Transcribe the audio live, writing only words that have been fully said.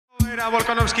Era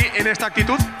Volkanovski en esta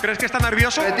actitud? ¿Crees que está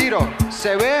nervioso? Retiro.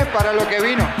 Se ve para lo que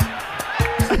vino.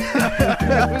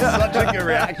 That was such a good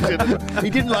reaction. He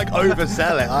didn't like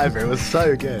oversell it either. It was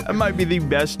so good. That might be the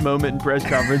best moment in press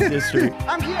conference history.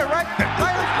 I'm here, right?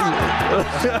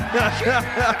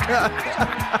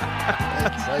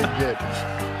 That's so good.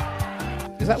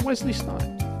 Is that Wesley Snipes?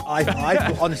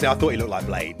 Honestly, I thought he looked like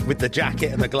Blade with the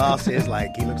jacket and the glasses.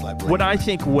 Like he looks like Blade. What I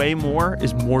think way more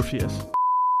is Morpheus.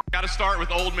 Got to start with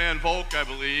Old Man Volk, I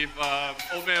believe.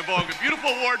 Old Man Volk, a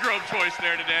beautiful wardrobe choice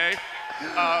there today.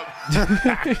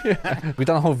 We've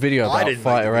done a whole video about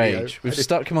Fighter Age. We've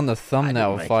stuck him on the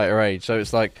thumbnail of Fighter Age, so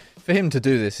it's like, for him to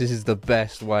do this is the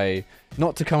best way.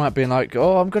 Not to come out being like,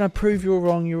 oh, I'm going to prove you're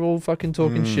wrong, you're all fucking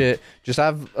talking shit. Just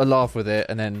have a laugh with it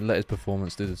and then let his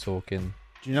performance do the talking.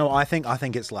 Do you know what I think? I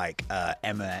think it's like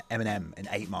Eminem in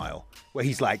 8 Mile, where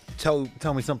he's like, tell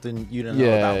me something you don't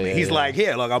know about me. He's like,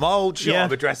 here, look, I'm old, sure,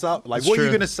 I'm a dress up. Like, what are you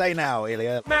going to say now,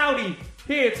 Ilia? Mouty,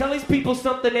 here, tell these people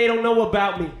something they don't know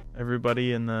about me.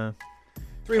 Everybody in the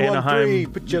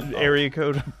 313 area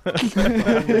code.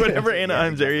 Whatever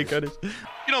Anaheim's area code is.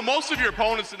 You know, most of your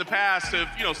opponents in the past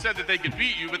have, said that they could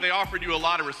beat you, but they offered you a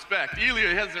lot of respect.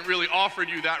 Ilia hasn't really offered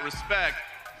you that respect.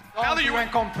 Don't even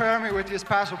compare me with his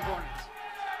past opponents.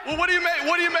 Well, what do you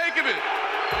make of it?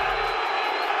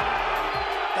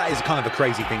 That is kind of a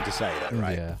crazy thing to say, though,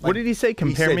 right? Yeah. Like, What did he say?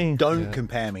 Compare me? Don't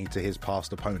compare me to his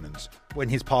past opponents. When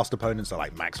his past opponents are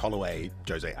like Max Holloway,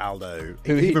 Jose Aldo,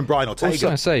 even Brian Ortega. I was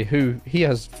going to say, who he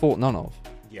has fought none of.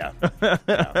 Yeah.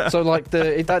 So like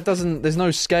there's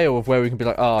no scale of where we can be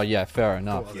like, oh yeah, fair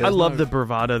enough. I love the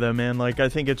bravado though, man. Like I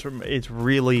think it's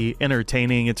really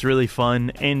entertaining. It's really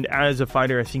fun, and as a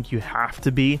fighter, I think you have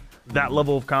to be that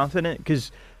level of confident,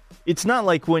 because it's not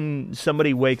like when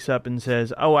somebody wakes up and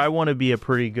says, oh, I want to be a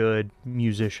pretty good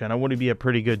musician, I want to be a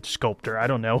pretty good sculptor, I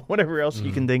don't know, whatever else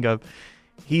you can think of.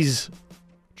 He's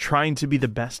trying to be the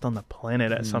best on the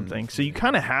planet at something, so you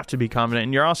kind of have to be confident,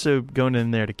 and you're also going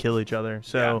in there to kill each other.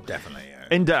 So yeah, definitely. Yeah.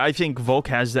 And I think Volk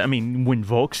has that. I mean, when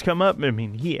Volks come up, I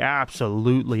mean, he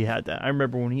absolutely had that. I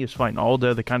remember when he was fighting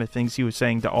Aldo, the kind of things he was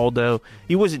saying to Aldo,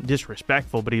 he wasn't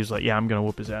disrespectful, but he was like, yeah, I'm gonna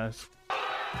whoop his ass.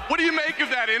 What do you make of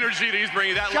that energy that he's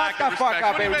bringing, that lack of respect?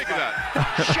 What do you make of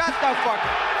that? Shut the fuck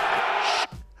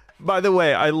up. By the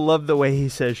way, I love the way he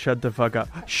says, shut the fuck up.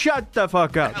 Shut the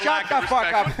fuck up. Shut the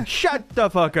fuck up. Shut the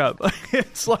fuck up.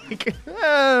 It's like,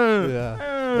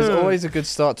 There's always a good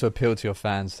start to appeal to your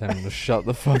fans, telling them to shut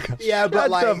the fuck up. Yeah, but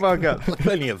Shut the fuck up.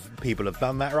 Plenty of people have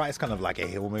done that, right? It's kind of like a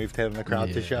heel move, telling the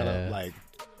crowd to shut up. Like,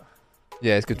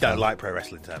 yeah, it's good. You don't like pro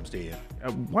wrestling terms, do you?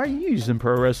 Why are you using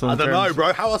pro wrestling I don't know,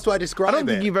 bro. How else do I describe it? I don't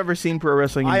think you've ever seen pro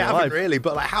wrestling in I your haven't life. really,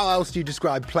 but like, how else do you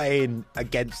describe playing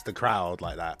against the crowd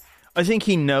like that? I think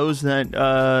he knows that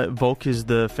Volk is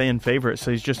the fan favorite, so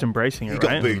he's just embracing it, He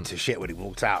right? got booed to shit when he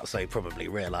walked out, so he probably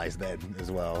realised then as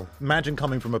well. Imagine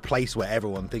coming from a place where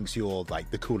everyone thinks you're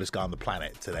like the coolest guy on the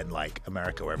planet to then like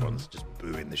America where everyone's just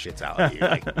booing the shit out of you.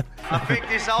 Like, I think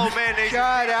this old man needs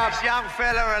this young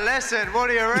fella a lesson. What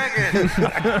do you reckon? so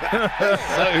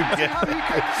good. How you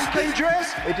can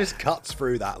dress? It just cuts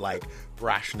through that like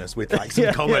brashness with like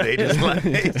some comedy.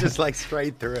 It's just like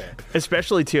straight through it.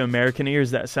 Especially to American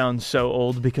ears, that sounds so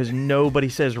old, because nobody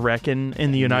says reckon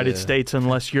in the United States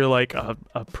unless you're like a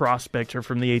prospector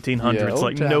from the 1800s.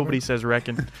 Like nobody says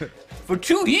reckon. For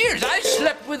 2 years, I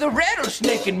slept with a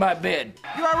rattlesnake in my bed.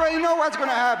 You already know what's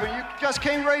gonna happen. You just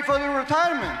came ready for the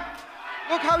retirement.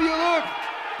 Look how you look.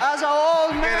 As an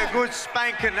old man. Get a good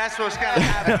spanking, that's what's gonna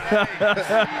happen.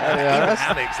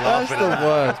 That's the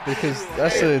worst, because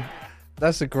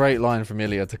that's a great line from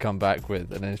Ilia to come back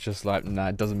with, and then it's just like, nah,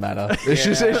 it doesn't matter. It's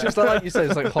just like you said,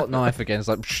 it's like hot knife again. It's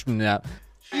like, nah.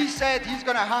 He said he's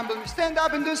gonna humble me. Stand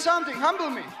up and do something. Humble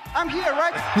me. I'm here,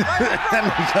 right? See,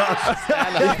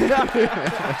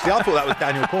 I thought that was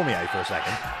Daniel Cormier for a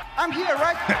second. I'm here,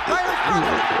 right?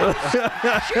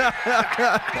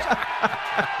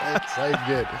 That's so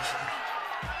good.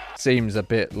 Seems a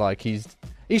bit like he's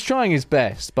trying his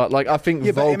best, but like I think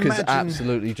Volk has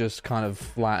absolutely just kind of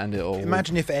flattened it all.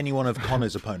 Imagine if any one of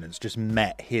Conor's opponents just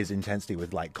met his intensity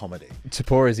with like comedy.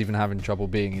 Tapore's even having trouble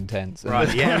being intense, and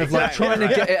right? Yeah, kind of like trying to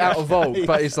get it out of Volk,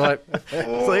 but it's like,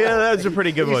 so yeah, that's a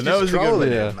pretty good one. That was a good one,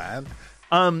 yeah,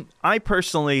 man. I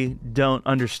personally don't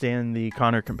understand the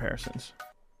Conor comparisons.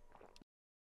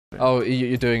 Oh,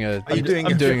 you're doing a. Are you doing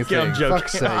I'm doing a Yeah, I'm thing. joking.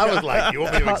 Fuck's sake. I was like, you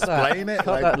want me to explain it?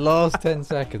 Cut that last 10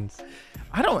 seconds.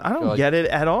 I don't get it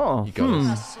at all. You got it.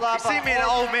 You see me in an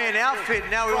old man outfit,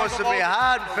 now he wants to be a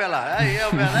hard fella. Hey, how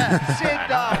about that? Sit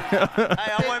down.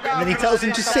 Hey, I won't be And then he tells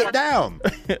him to sit down,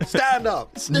 stand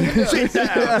up, sit down.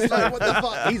 It's like, what the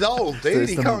fuck? He's old, dude.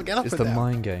 He can't get up. It's and the down.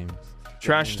 mind games.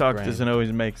 Trash talk doesn't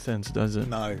always make sense, does it?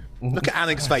 No. Look at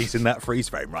Anik's face in that freeze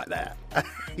frame right there.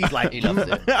 He's like, he loves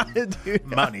it. Dude,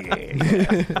 money.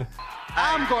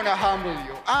 I'm gonna humble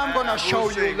you. I'm gonna show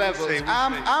you levels.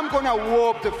 I'm gonna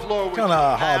warp the floor with you. Kind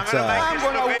of hard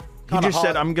to. He just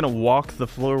said, "I'm gonna walk the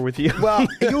floor with you." Well,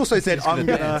 he also said, "I'm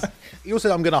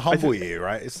gonna humble you."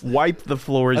 Right? Wipe the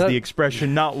floor is the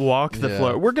expression, not walk the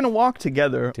floor. We're gonna walk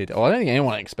together. Oh, I don't think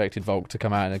anyone expected Volk to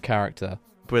come out in a character.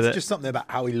 It's just something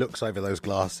about how he looks over those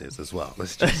glasses as well.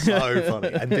 It's just so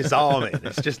funny and disarming.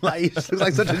 It's just like he just looks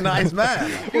like such a nice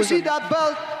man. You see that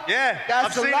belt? Yeah, That's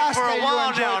I've the seen it last for a day you while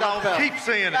enjoy now, and that I'll belt. keep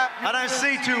seeing it. I don't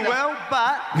see too well,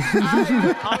 but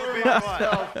I'll be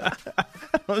alright.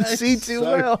 I don't see too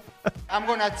well. I'm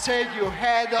gonna take your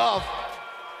head off.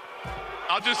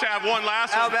 I'll just have one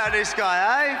last How one. about this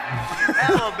guy, eh?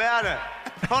 How about it?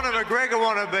 Conor McGregor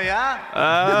want to be, huh?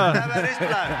 How about this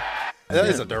bloke? That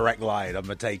is a direct line. I'm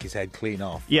gonna take his head clean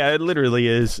off. Yeah, it literally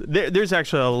is. There's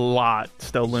actually a lot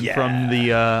stolen from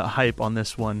the hype on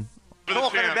this one.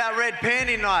 Talking about red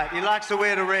panty night. He likes to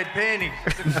wear the red panties.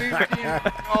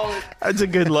 That's a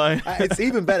good line. It's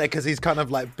even better because he's kind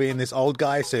of like being this old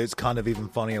guy, so it's kind of even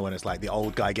funnier when it's like the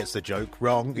old guy gets the joke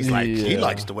wrong. He's like, he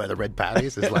likes to wear the red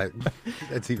panties. It's like,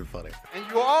 it's even funny. And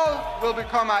you all will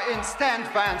become an instant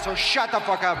fan, so shut the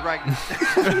fuck up right now.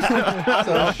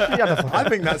 I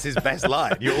think that's his best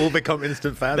line. You all become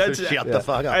instant fans, so shut the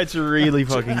fuck up. It's really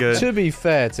fucking good. To be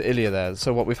fair to Ilia there,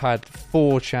 so what we've had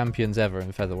 4 champions ever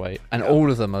in featherweight, and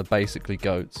all of them are basically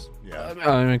goats. Yeah.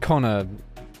 I mean, Conor,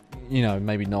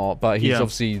 maybe not, but he's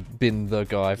obviously been the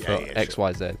guy for X,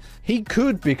 Y, Z. He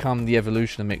could become the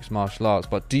evolution of mixed martial arts,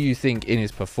 but do you think in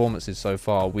his performances so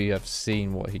far we have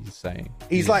seen what he's saying?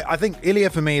 He's like, I think Ilia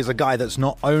for me is a guy that's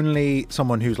not only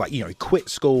someone who's like, he quit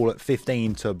school at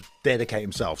 15 to dedicate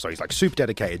himself, so he's like super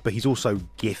dedicated, but he's also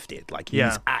gifted. Like,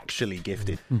 he's actually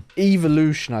gifted.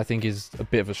 Evolution, I think, is a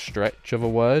bit of a stretch of a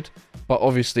word, but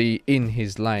obviously in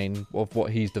his lane of what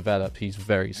he's developed, he's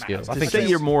very skilled. I think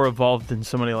you're more evolved than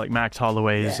somebody like Max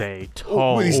Holloway is a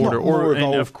tall order,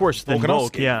 and of course than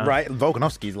Volk, right?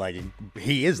 Volkanovski's like,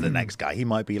 he is the next guy. He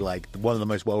might be like one of the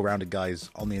most well-rounded guys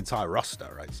on the entire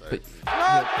roster, right? So,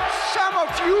 Some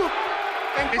of you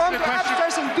can come to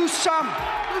upstairs and do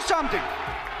something.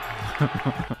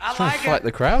 I like to fight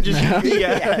the crowd.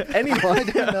 Anyway,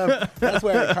 that's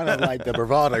where it kind of like the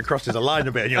bravado crosses a line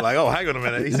a bit, and you're like, oh, hang on a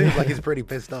minute. He seems like he's pretty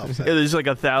pissed off. So. Yeah, there's like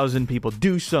 1,000 people.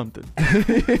 Do something.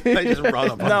 They just run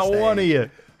up on Not stage. one of you.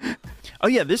 Oh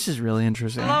yeah, this is really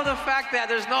interesting. I love the fact that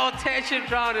there's no attention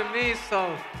drawn to me,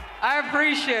 so I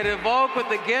appreciate it. Volk with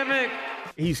the gimmick.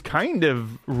 He's kind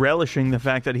of relishing the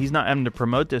fact that he's not having to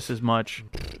promote this as much.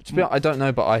 To be honest, I don't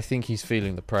know, but I think he's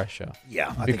feeling the pressure.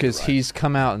 Yeah, because he's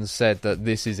come out and said that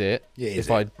this is it. Yeah, if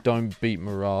I don't beat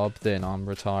Merab, then I'm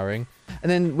retiring.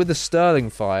 And then with the Sterling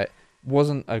fight,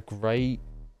 wasn't a great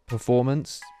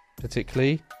performance,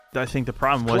 particularly. I think the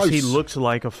problem was he looks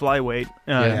like a flyweight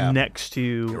next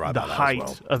to the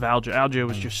height of Aljo. Aljo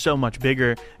was just so much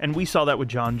bigger, and we saw that with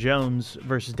John Jones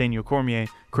versus Daniel Cormier.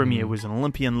 Cormier was an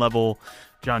Olympian level.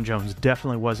 John Jones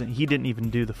definitely wasn't. He didn't even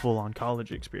do the full-on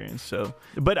college experience. So,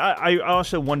 but I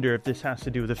also wonder if this has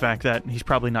to do with the fact that he's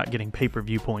probably not getting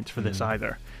pay-per-view points for this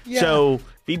either. Yeah. So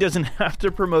if he doesn't have to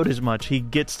promote as much, he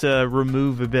gets to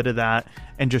remove a bit of that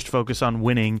and just focus on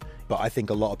winning. But I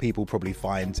think a lot of people probably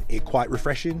find it quite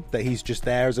refreshing that he's just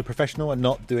there as a professional and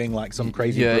not doing like some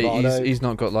crazy bravado. He's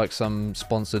not got like some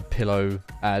sponsored pillow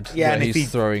ad where and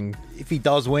he's throwing. If he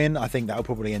does win, I think that'll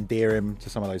probably endear him to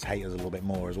some of those haters a little bit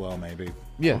more as well, maybe.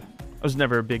 Yeah. I was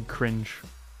never a big cringe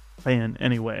fan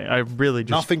anyway. I really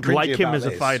just like him as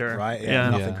a fighter. Right?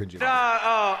 Yeah. Nothing cringy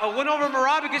about A win over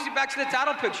Merab gets you back to the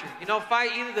title picture.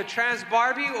 Fight either the Trans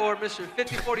Barbie or Mr.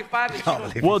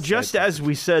 5045. Well, just as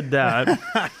we said that,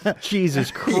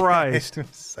 Jesus Christ. And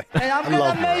I'm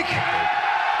gonna make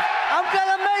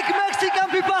Mexican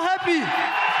people happy.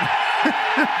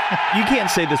 You can't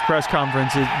say this press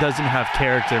conference doesn't have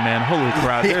character, man. Holy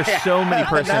crap. There's so many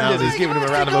personalities. He's giving him a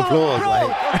round of applause.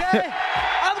 Okay?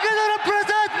 I'm gonna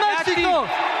represent Mexico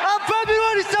on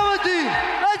February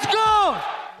 17th. Let's go!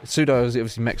 Pseudo is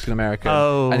obviously Mexican-American,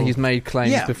 and he's made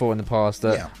claims before in the past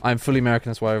that I'm fully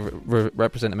American, that's why I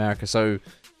represent America. So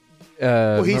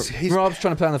Merab's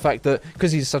trying to play on the fact that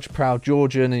because he's such a proud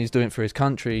Georgian and he's doing it for his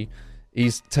country,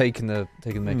 he's taking the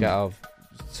mick out of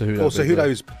Cejudo.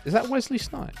 Cejudo's... Is that Wesley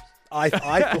Snipes?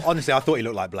 Honestly, I thought he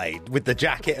looked like Blade with the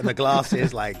jacket and the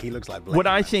glasses. Like, he looks like Blade. What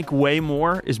I think way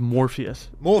more is Morpheus.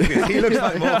 Morpheus. He looks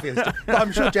like Morpheus. But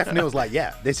I'm sure Jeff Neal's like,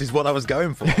 yeah, this is what I was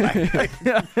going for.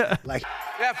 Like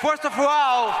Yeah, first of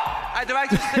all, I'd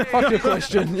like to say... Fuck your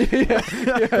question.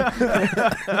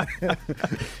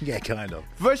 Yeah, kind of.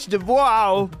 First of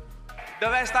all... The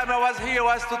last time I was here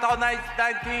was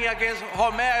 2019 against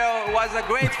Romero. It was a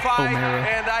great fight,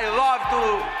 and I love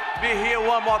to be here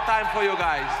one more time for you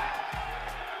guys.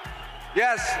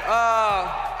 Yes,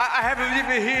 I have lived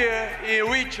here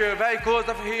in Witcher, very close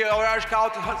to here, Orange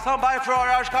County. Somebody from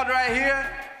Orange County right here?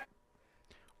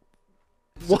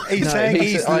 What? He's saying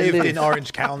he's lived in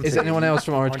Orange County. Is anyone else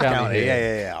from Orange County?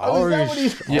 Yeah.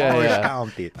 Orange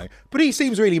County. But he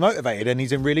seems really motivated and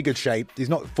he's in really good shape. He's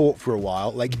not fought for a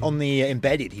while. Like on the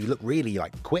Embedded, he looked really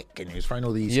like quick and he was throwing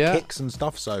all these kicks and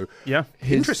stuff. So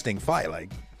interesting fight.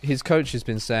 Like his coach has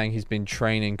been saying he's been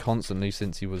training constantly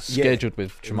since he was scheduled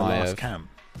with Chimaev. Camp.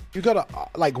 You gotta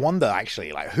wonder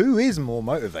actually, like who is more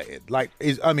motivated?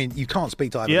 You can't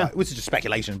speak to either. Which is just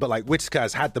speculation, but like Whittaker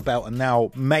has had the belt, and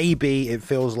now maybe it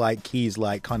feels like he's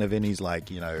like kind of in his I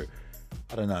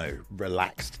don't know,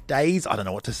 relaxed days. I don't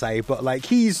know what to say, but like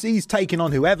he's taking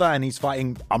on whoever and he's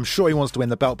fighting. I'm sure he wants to win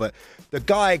the belt, but the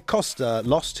guy Costa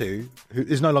lost to, who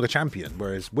is no longer champion,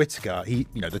 whereas Whittaker,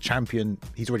 the champion,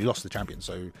 he's already lost to the champion.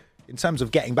 So in terms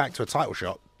of getting back to a title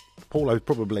shot, Paulo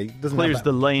probably doesn't clears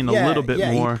the lane a little bit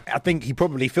more. I think he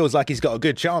probably feels like he's got a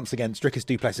good chance against Dricus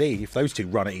du Plessis if those two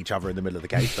run at each other in the middle of the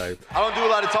cage. So I don't do a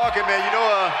lot of talking, man.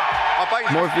 I'm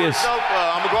fighting Morpheus. Myself.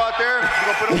 I'm gonna go out there. I'm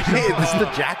gonna put on the show. This is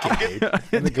the jacket, dude,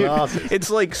 and the glasses.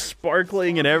 It's like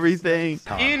sparkling and everything.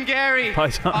 Ian Gary,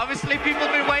 obviously people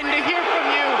have been waiting to hear from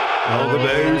you. All the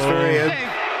booze for him.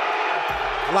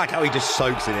 I like how he just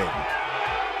soaks it in.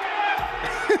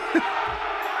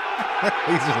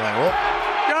 He's just like, what?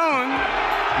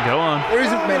 Go on. There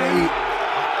isn't many.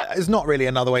 There's not really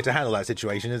another way to handle that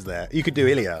situation, is there? You could do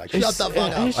Ilia. Like, shut the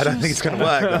fuck up. I don't think it's going to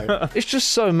work, though. It's just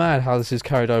so mad how this is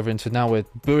carried over into now we're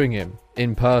booing him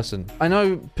in person. I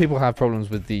know people have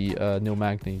problems with the Neil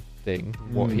Magny thing,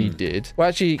 what he did. Well,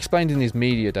 actually, he explained in his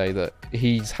media day that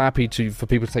he's happy for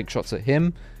people to take shots at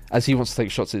him as he wants to take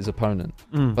shots at his opponent.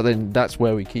 But then that's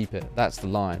where we keep it. That's the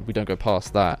line. We don't go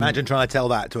past that. Imagine trying to tell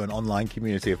that to an online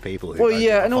community of people. Well,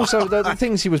 yeah, and also the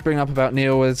things he was bringing up about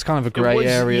Neil, it's kind of a grey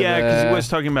area. Yeah, because he was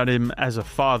talking about him as a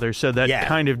father, so that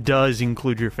kind of does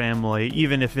include your family,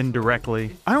 even if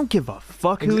indirectly. I don't give a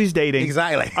fuck who he's dating.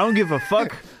 Exactly. I don't give a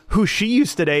fuck who she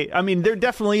used to date. I mean, there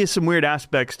definitely is some weird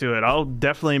aspects to it. I'll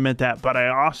definitely admit that, but I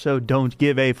also don't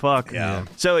give a fuck. Yeah.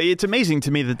 So it's amazing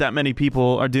to me that many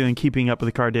people are doing Keeping Up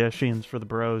with the Kardashians for the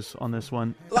bros on this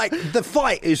one. Like, the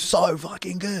fight is so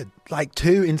fucking good. Like,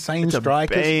 two insane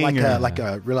strikers, like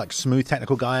a real smooth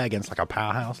technical guy against like a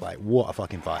powerhouse. Like, what a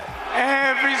fucking fight.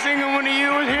 Every single one of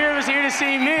you is here to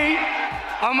see me.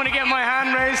 I'm going to get my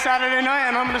hand raised Saturday night,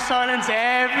 and I'm going to silence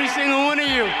every single one of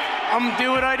you. I'm going to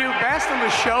do what I do best. I'm going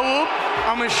to show up,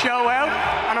 I'm going to show out,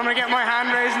 and I'm going to get my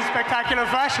hand raised in spectacular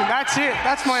fashion. That's it.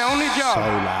 That's my only job. So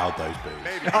loud, those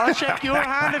boos. I'll shake your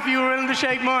hand if you're willing to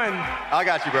shake mine. I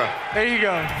got you, bro. There you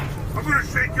go. I'm going to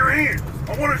shake your hand.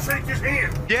 I want to shake his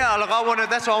hand. Yeah, look,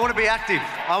 that's why I want to be active.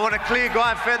 I want a clear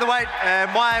guy in featherweight.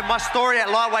 My story at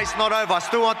lightweight's not over. I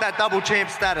still want that double champ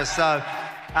status. So,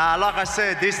 like I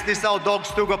said, this old dog's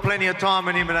still got plenty of time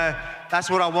in him, and that's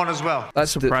what I want as well.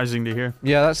 That's surprising to hear.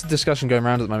 Yeah, that's the discussion going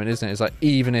around at the moment, isn't it? It's like,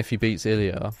 even if he beats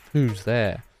Ilia, who's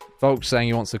there? Volk's saying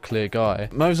he wants a clear guy.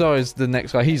 Mozart is the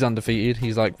next guy. He's undefeated.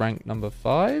 He's like ranked number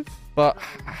 5. But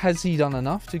has he done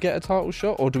enough to get a title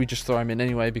shot, or do we just throw him in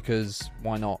anyway because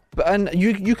why not? And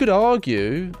you could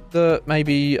argue that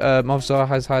maybe Mozart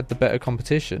has had the better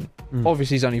competition.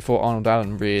 Obviously, he's only fought Arnold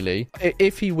Allen, really.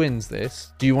 If he wins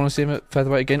this, do you want to see him at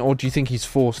featherweight again, or do you think he's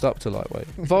forced up to lightweight?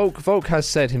 Volk has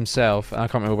said himself, and I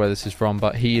can't remember where this is from,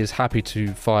 but he is happy to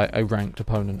fight a ranked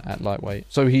opponent at lightweight.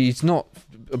 So he's not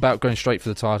about going straight for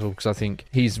the title, because I think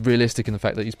he's realistic in the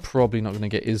fact that he's probably not going to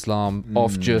get Islam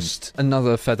off just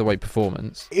another featherweight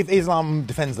performance. If Islam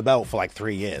defends the belt for like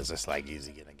 3 years, it's like, is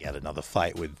he going to get another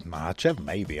fight with Makhachev?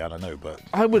 Maybe, I don't know, but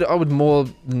I would more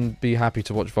than be happy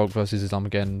to watch Volk versus Islam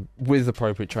again with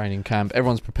appropriate training camp.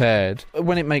 Everyone's prepared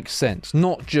when it makes sense,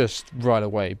 not just right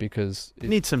away, because it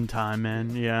needs some time,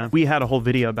 man. Yeah, we had a whole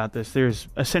video about this. There's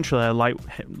essentially a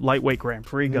lightweight Grand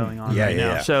Prix going on right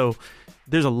now. So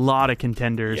there's a lot of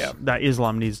contenders that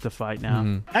Islam needs to fight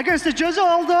now. Against ceza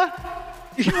aldı.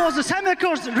 He was Sam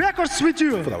records with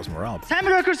you. I thought that was Merab. Sam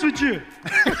records with you.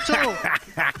 So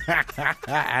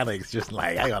Alex just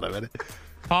like, hang on a minute.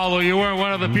 Paulo, you weren't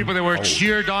one of the people that were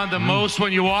cheered on the most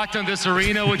when you walked in this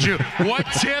arena. What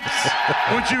tips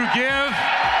would you give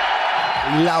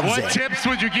He loves What it. tips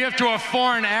would you give to a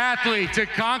foreign athlete to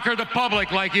conquer the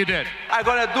public like you did? I'm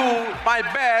gonna do my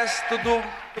best to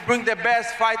bring the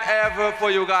best fight ever for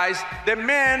you guys.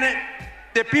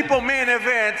 The people main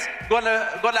event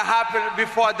gonna happen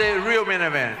before the real main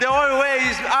event. The only way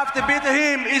is after beating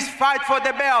him is fight for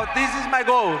the belt. This is my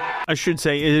goal. I should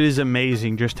say it is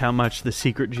amazing just how much the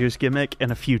secret juice gimmick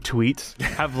and a few tweets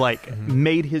have like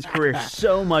made his career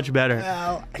so much better.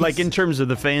 Well, like in terms of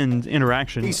the fan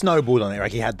interaction. He snowballed on it.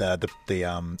 Like he had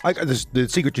the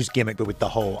secret juice gimmick, but with the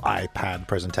whole iPad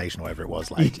presentation or whatever it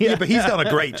was. Like, yeah, but he's done a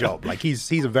great job. Like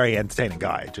he's a very entertaining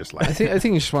guy. Just like I think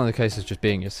it's just one of the cases of just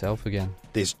being yourself again.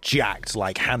 This jacked,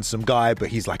 like handsome guy, but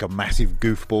he's like a massive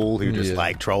goofball who just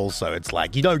like trolls. So it's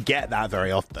like you don't get that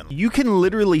very often. You can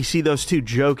literally see those two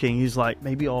joking. He's like,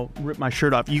 maybe I'll rip my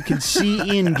shirt off. You can see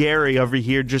Ian Gary over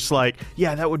here just like,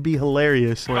 yeah, that would be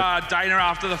hilarious. Dana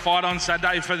after the fight on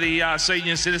Saturday for the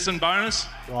senior citizen bonus.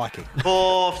 Crikey.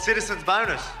 For citizens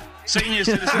bonus. Senior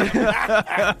citizen.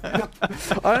 I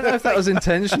don't know if that was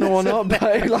intentional or not, but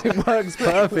it like works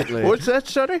perfectly. What's that,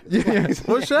 sorry? Yeah.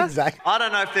 What's that? Exactly. I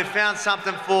don't know if they've found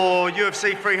something for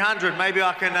UFC 300. Maybe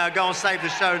I can go and save the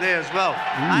show there as well.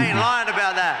 I ain't lying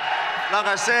about that. Like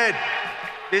I said,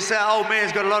 this old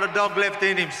man's got a lot of dog left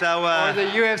in him, so For the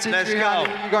UFC let's 300,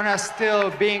 go. you're gonna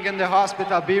still being in the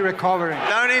hospital, be recovering.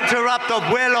 Don't interrupt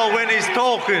Abuelo when he's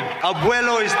talking.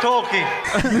 Abuelo is talking.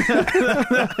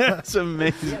 That's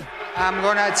amazing. I'm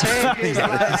gonna take his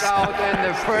life out in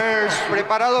the first.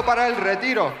 Preparado para el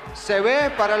retiro. Se ve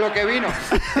para lo que vino.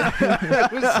 That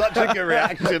was such a good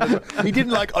reaction. He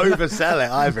didn't like oversell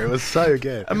it either. It was so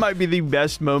good. That might be the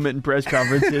best moment in press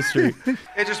conference history.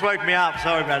 It just woke me up.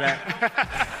 Sorry about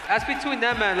that. That's between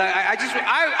them, man. Like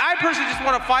I personally just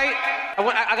want to fight.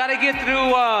 I gotta get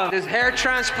through this hair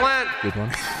transplant. Good one.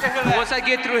 Once I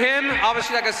get through him,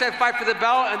 obviously, like I said, fight for the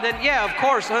belt, and then yeah, of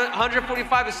course,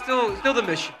 145 is still the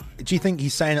mission. Do you think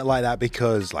he's saying it like that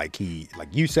because, like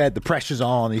you said, the pressure's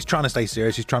on, he's trying to stay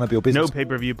serious, he's trying to build business? No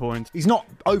pay-per-view points. He's not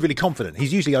overly confident.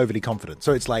 He's usually overly confident.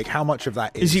 So it's like, how much of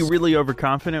that is... Is he really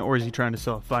overconfident, or is he trying to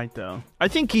sell a fight, though? I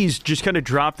think he's just kind of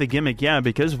dropped the gimmick, yeah,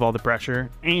 because of all the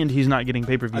pressure, and he's not getting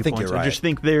pay-per-view I think points. you're right. I just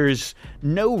think there's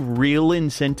no real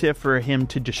incentive for him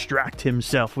to distract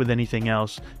himself with anything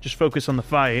else. Just focus on the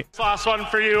fight. Last one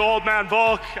for you, old man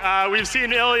Volk. We've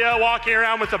seen Ilia walking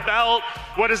around with a belt.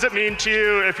 What does it mean to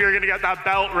you if you're going to get that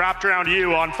belt wrapped around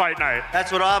you on fight night?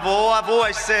 That's what I've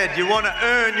always said. You want to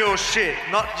earn your shit,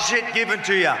 not shit given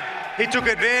to you. He took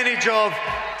advantage of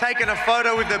taking a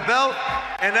photo with the belt,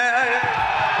 and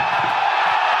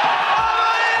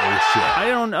I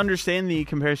don't understand the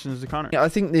comparisons to Conor. Yeah, I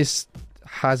think this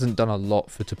hasn't done a lot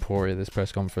for Topuria, this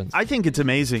press conference. I think it's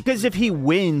amazing because if he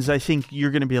wins, I think you're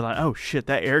going to be like, oh shit,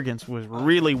 that arrogance was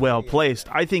really well placed.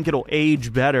 I think it'll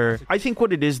age better. I think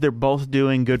what it is, they're both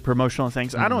doing good promotional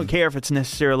things. I don't care if it's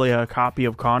necessarily a copy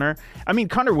of Conor. I mean,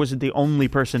 Conor wasn't the only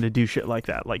person to do shit like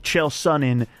that. Like Chael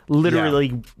Sonnen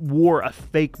literally wore a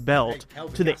fake belt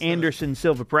to the Anderson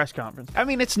Silva press conference. I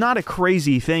mean, it's not a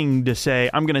crazy thing to say,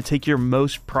 I'm going to take your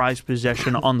most prized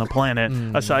possession on the planet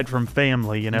aside from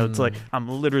family. You know, it's like,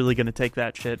 I'm literally going to take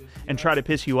that shit and try to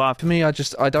piss you off. For me,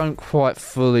 I don't quite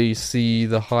fully see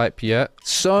the hype yet.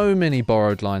 So many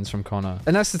borrowed lines from Conor.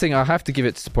 And that's the thing, I have to give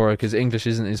it to Topuria because English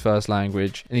isn't his first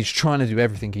language and he's trying to do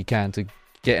everything he can to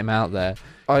get him out there.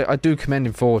 I do commend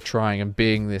him for trying and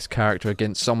being this character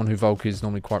against someone who Volk is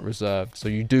normally quite reserved. So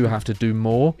you do have to do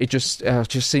more. It just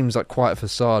seems like quite a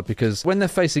facade because when they're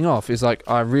facing off, it's like,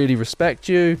 I really respect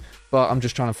you, but I'm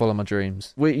just trying to follow my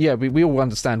dreams. We all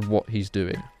understand what he's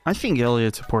doing. I think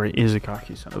Ilia Topuria is a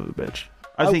cocky son of a bitch.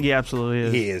 I think he absolutely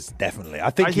is. He is, definitely.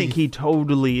 I think he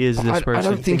totally is this person. I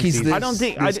don't think he's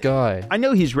this guy. I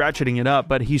know he's ratcheting it up,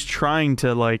 but he's trying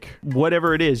to, like,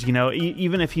 whatever it is, you know,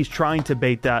 even if he's trying to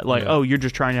bait that, like, oh, you're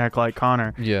just trying to act like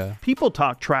Conor. Yeah. People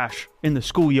talk trash in the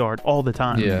schoolyard all the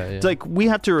time. Yeah. It's like, we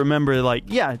have to remember, like,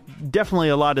 yeah, definitely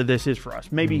a lot of this is for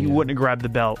us. Maybe he wouldn't have grabbed the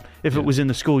belt if it was in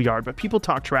the schoolyard, but people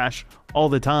talk trash all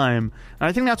the time. And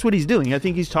I think that's what he's doing. I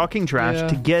think he's talking trash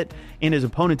to get in his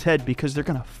opponent's head because they're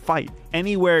going to fight.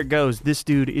 Anywhere it goes, this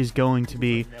dude is going to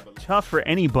be tough for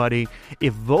anybody.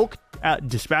 If Volk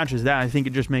dispatches that, I think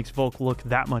it just makes Volk look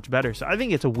that much better. So I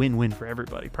think it's a win-win for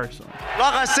everybody, personally.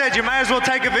 like I said, you may as well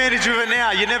take advantage of it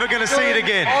now. You're never going to see it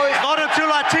again. Not until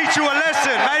I teach you a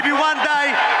lesson. Maybe one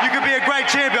day you could be a great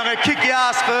champion. I'm going to kick your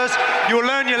ass first. You'll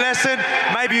learn your lesson.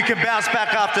 Maybe you can bounce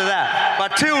back after that.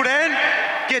 But till then,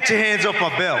 get your hands off my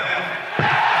belt.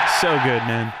 So good,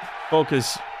 man. Volk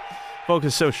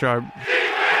is so sharp.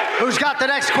 Who's got the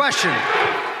next question?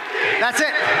 That's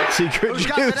it. Secret Who's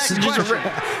got the next question?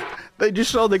 They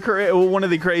just saw one of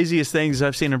the craziest things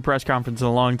I've seen in a press conference in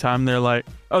a long time. They're like,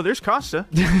 "Oh, there's Costa."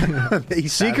 He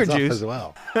Secret juice as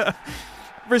well.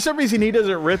 For some reason, he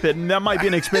doesn't rip it, and that might be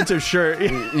an expensive shirt.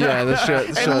 Yeah, the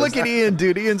shirt. And look at Ian,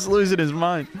 dude. Ian's losing his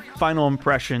mind. Final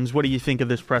impressions. What do you think of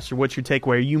this presser? What's your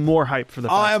takeaway? Are you more hyped for the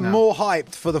fight? I am more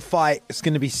hyped for the fight. It's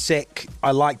going to be sick.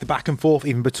 I like the back and forth,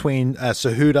 even between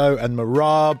Cejudo and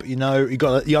Merab. You know,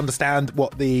 you understand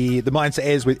what the mindset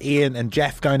is with Ian and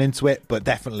Jeff going into it, but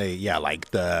definitely, yeah,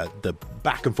 like the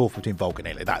back and forth between Volk and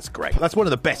Ilia. That's great. That's one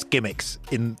of the best gimmicks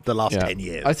in the last 10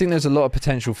 years. I think there's a lot of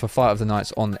potential for fight of the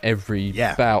nights on every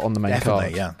bout on the main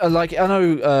card. Yeah. Like, I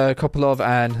know Kopylov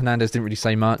and Hernandez didn't really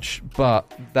say much,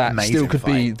 but that still could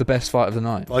be the best fight of the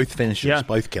night. Both finishers,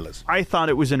 both killers. I thought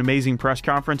it was an amazing press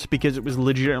conference because it was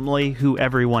legitimately who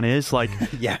everyone is. Like,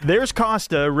 there's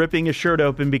Costa ripping his shirt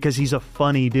open because he's a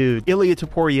funny dude. Ilia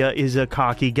Topuria is a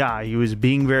cocky guy. He was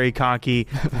being very cocky.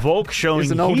 Volk showing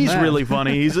he's really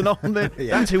funny. He's an old man.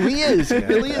 That's who he is. He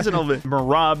really is an old man.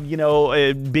 Merab, you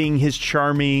know, being his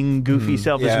charming, goofy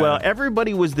self as well.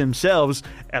 Everybody was themselves,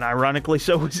 and ironically,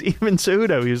 so was even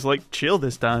Cejudo. He was like, chill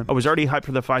this time. I was already hyped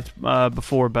for the fights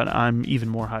before, but I'm even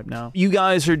more hyped now. You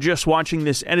guys are just watching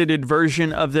this edited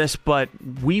version of this, but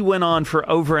we went on for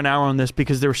over an hour on this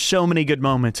because there were so many good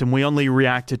moments, and we only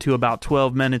reacted to about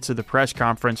 12 minutes of the press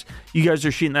conference. You guys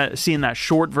are seeing that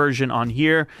short version on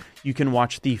here. You can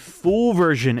watch the full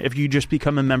version if you just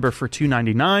become a member for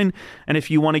 $2.99. And if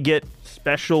you want to get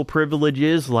special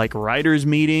privileges like writers'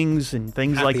 meetings and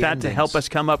things like that to help us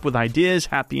come up with ideas,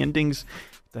 happy endings,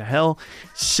 the hell,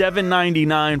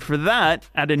 $7.99 for that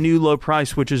at a new low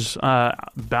price, which is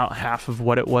about half of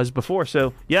what it was before.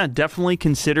 So, yeah, definitely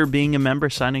consider being a member,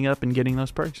 signing up, and getting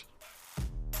those perks.